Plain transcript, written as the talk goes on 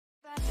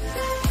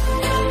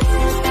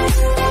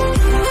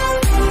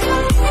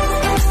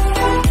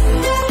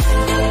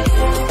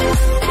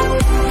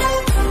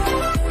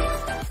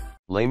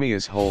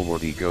Lamiez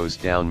Holworthy goes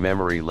down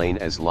memory lane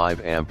as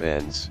Live Amp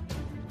ends.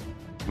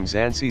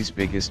 MZANSI'S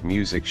biggest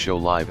music show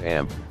Live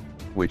Amp,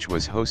 which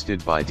was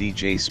hosted by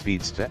DJ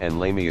Speedsta and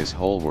Lamiez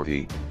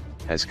Holworthy,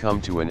 has come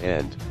to an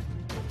end.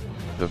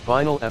 The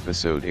final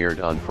episode aired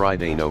on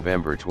Friday,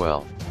 November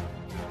 12.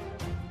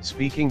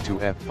 Speaking to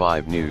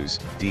F5 News,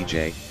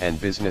 DJ and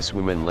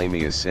businesswoman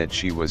Lamiez said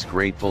she was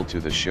grateful to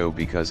the show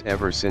because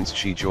ever since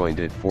she joined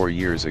it 4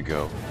 years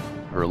ago,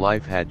 her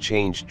life had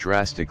changed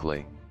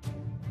drastically.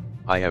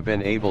 I have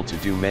been able to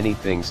do many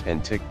things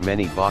and tick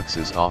many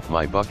boxes off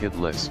my bucket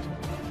list.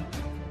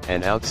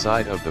 And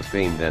outside of the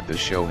fame that the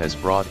show has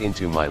brought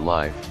into my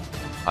life,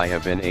 I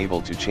have been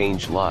able to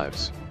change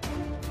lives.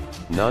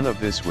 None of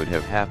this would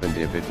have happened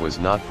if it was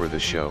not for the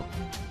show,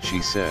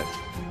 she said.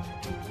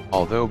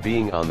 Although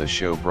being on the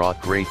show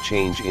brought great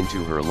change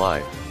into her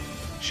life,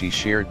 she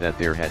shared that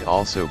there had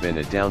also been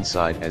a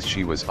downside as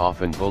she was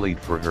often bullied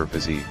for her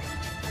physique.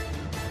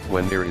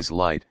 When there is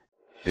light,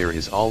 there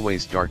is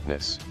always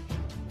darkness.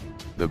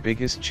 The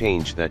biggest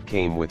change that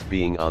came with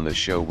being on the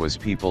show was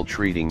people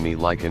treating me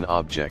like an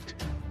object,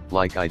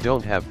 like I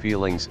don't have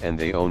feelings and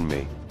they own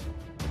me.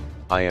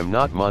 I am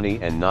not money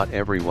and not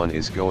everyone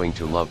is going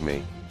to love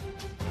me.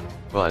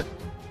 But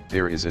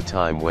there is a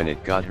time when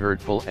it got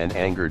hurtful and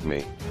angered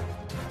me.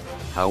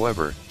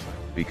 However,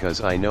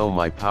 because I know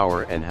my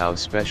power and how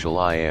special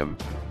I am,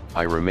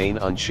 I remain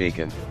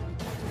unshaken.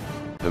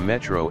 The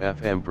Metro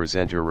FM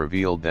presenter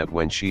revealed that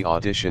when she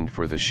auditioned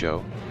for the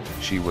show,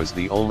 she was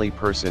the only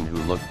person who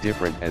looked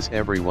different as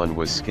everyone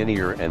was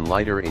skinnier and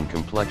lighter in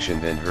complexion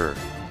than her.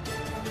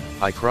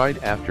 I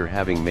cried after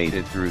having made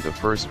it through the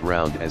first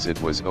round as it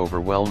was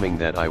overwhelming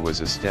that I was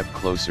a step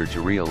closer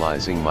to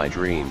realizing my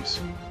dreams.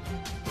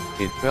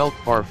 It felt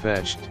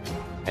far-fetched,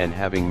 and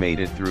having made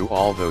it through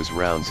all those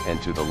rounds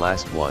and to the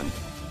last one,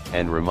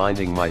 and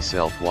reminding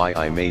myself why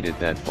I made it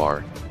that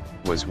far,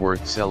 was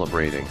worth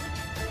celebrating.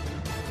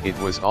 It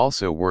was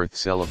also worth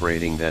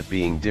celebrating that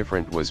being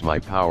different was my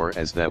power,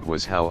 as that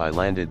was how I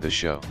landed the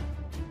show.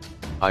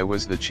 I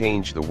was the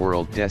change the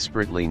world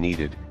desperately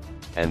needed,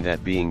 and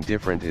that being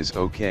different is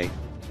okay,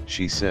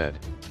 she said.